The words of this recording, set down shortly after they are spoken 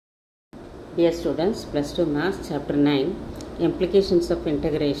Dear students, plus 2 Maths Chapter 9, Implications of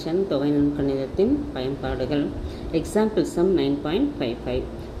Integration, தொகை நுண்கணிதத்தின் பயன்பாடுகள். Example sum 9.55.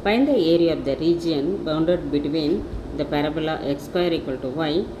 Find the area of the region bounded between the parabola x square equal to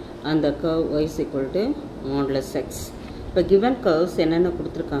y and the curve y is equal to modulus x. இப்போ given curves என்னென்ன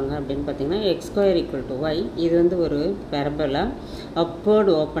கொடுத்துருக்காங்க அப்படின்னு பார்த்தீங்கன்னா x square equal to y, இது வந்து ஒரு parabola, upward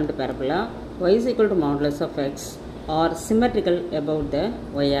opened parabola, y is equal to modulus of x or symmetrical about the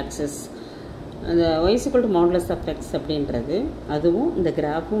y axis. அந்த y is equal to modulus of x அப்படின்றது அதுவும் இந்த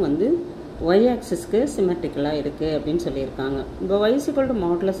கிராஃபும் வந்து y ஆக்சிஸ்க்கு சிமெட்ரிக்கலாக இருக்குது அப்படின்னு சொல்லியிருக்காங்க. இப்போ y is equal to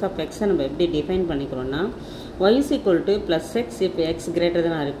modulus of x நம்ம எப்படி define பண்ணிக்கிறோன்னா y is equal to plus x if x greater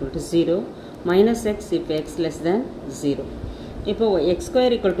than or equal to 0 minus x if x less than 0. இப்போ x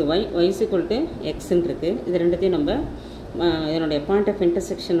square equal to y, y is equal to xன்னு இருக்குது. இது ரெண்டுத்தையும் நம்ம இதனுடைய point of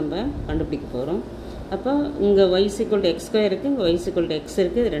intersection நம்ம கண்டுபிடிக்க போகிறோம். அப்போ இங்கே y is equal to x square இருக்குது, இங்கே y is equal to x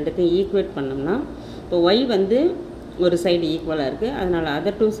இருக்குது. இது ரெண்டுத்தையும் ஈக்குவேட் பண்ணோம்னா இப்போ y வந்து ஒரு சைடு ஈக்குவலாக இருக்குது, அதனால்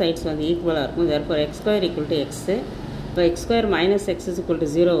அதர் டூ சைட்ஸ் வந்து ஈக்குவலாக இருக்கும். therefore x square equal to x. இப்போ x square minus x is equal to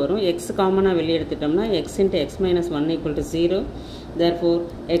 0 வரும். x காமனாக வெளியே எடுத்துட்டோம்னா x into x minus 1 equal to 0. therefore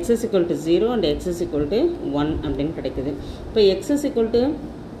x is equal to 0 and x is equal to 1 அப்படின்னு கிடைக்குது. இப்போ x is equal to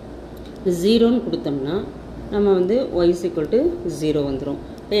 0ன்னு கொடுத்தோம்னா நம்ம வந்து y is equal to 0 வந்துடும்.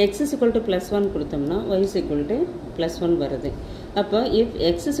 இப்போ x is equal to plus 1 கொடுத்தோம்னா y is equal to plus 1 வருது. அப்போ if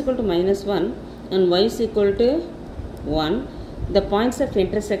x is equal to minus 1 and y is equal to 1, the points of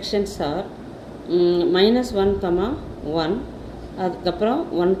intersections are minus 1, 1, அதுக்கப்புறம்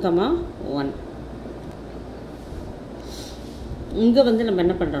 1, 1. இங்கே வந்து நம்ம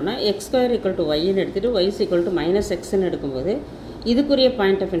என்ன பண்ணுறோம்னா x square equal to yன்னு எடுத்துகிட்டு y is equal to minus xன்னு எடுக்கும்போது இதுக்குரிய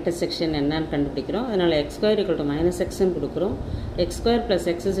பாயிண்ட் ஆஃப் இன்டர்செக்ஷன் என்னன்னு கண்டுபிடிக்கிறோம். அதனால் x square equal to minus xன்னு கொடுக்குறோம். x square plus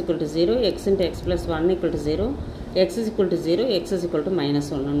x is equal to 0, x into x plus 1 equal to 0, x is equal to 0, x is equal to minus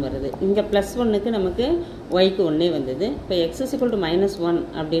 1ன்னு வருது. இங்கே plus 1க்கு நமக்கு yக்கு 1 வந்தது. இப்போ x is equal to minus 1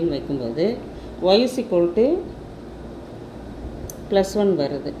 அப்படின்னு வைக்கும்போது y is equal to plus 1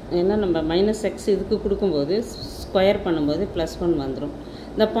 வருது. ஏன்னா நம்ம மைனஸ் எக்ஸ் இதுக்கு கொடுக்கும்போது ஸ்கொயர் பண்ணும்போது ப்ளஸ் 1 வந்துடும்.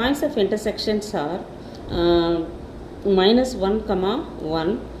 the points of intersections are minus 1,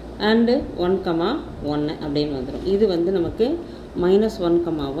 1 and 1, 1 அப்படின்னு வந்துடும். இது வந்து நமக்கு minus 1,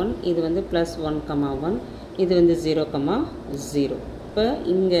 1, இது வந்து plus 1, 1, இது வந்து 0, 0. இப்போ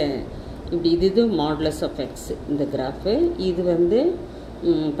இங்கே இப்படி இது மாடுலஸ் ஆஃப் எக்ஸ் இந்த கிராஃபு, இது வந்து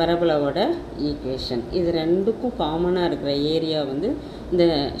பரபோலாவோட ஈக்குவேஷன். இது ரெண்டுக்கும் காமனாக இருக்கிற ஏரியா வந்து இந்த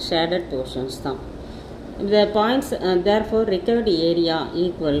ஷேடட் போர்ஷன்ஸ் தான். the points therefore recovered area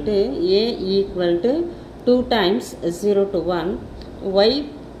equal to a equal to 2 times 0 to 1 y,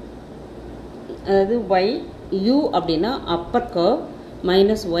 அதாவது y u அப்படின்னா Appar curve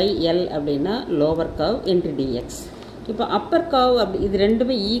minus y l அப்படின்னா லோவர் கர்வ் இன்ட்டு dx. இப்போ அப்பர் கர்வ் அப்படி இது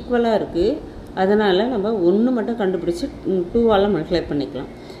ரெண்டுமே ஈக்குவலாக இருக்குது, அதனால் நம்ம ஒன்று மட்டும் கண்டுபிடிச்சி 2ஆல் மல்டிப்ளை பண்ணிக்கலாம்.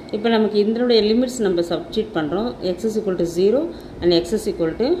 இப்போ நமக்கு இதனுடைய லிமிட்ஸ் நம்ம சப்ஸ்டிட் பண்ணுறோம். x is equal to 0 and x is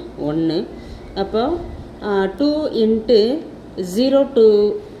equal to 1. அப்போ 2 into 0 to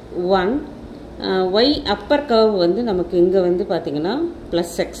 1 y Appar curve வந்து நமக்கு இங்கே வந்து பார்த்திங்கன்னா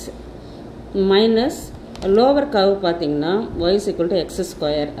plus X minus lower curve பார்த்திங்கன்னா y is equal to x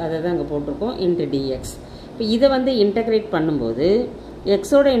square, அதை தான் அங்கே போட்டிருக்கோம், இன்ட்டு dx. இப்போ இதை வந்து இன்டகிரேட் பண்ணும்போது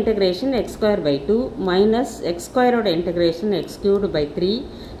எக்ஸோட integration x square by 2 minus X ஸ்கொயரோட integration x cubed by 3,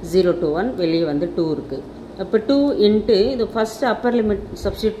 0 to 1 வெளியே வந்து 2 இருக்குது. அப்போ 2 இன்ட்டு இது ஃபஸ்ட்டு அப்பர் லிமிட்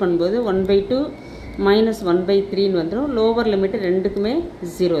சப்ஸ்டியூட் பண்ணும்போது 1/2 மைனஸ் 1/3ன்னு வந்துடும். லோவர் லிமிட்டு ரெண்டுக்குமே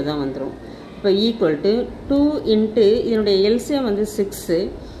 0 தான் வந்துடும். இப்போ ஈக்குவல் டு 2 இன்ட்டு இதனுடைய எல்சியம் வந்து 6.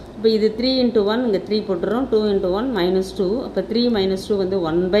 இப்போ இது 3 into 1, இங்கே 3 போட்டுறோம். 2 into 1 minus 2. அப்போ 3 minus 2 வந்து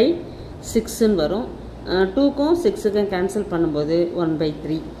 1/6ன்னு வரும். 2க்கும் 6க்கும் கேன்சல் பண்ணும்போது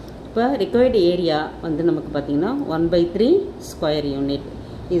 1/3. இப்போ ரிக்வயர்டு ஏரியா வந்து நமக்கு பார்த்திங்கன்னா 1/3 ஸ்கொயர் யூனிட்.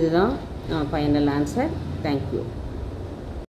 இதுதான் ஃபைனல் ஆன்சர். தேங்க்யூ.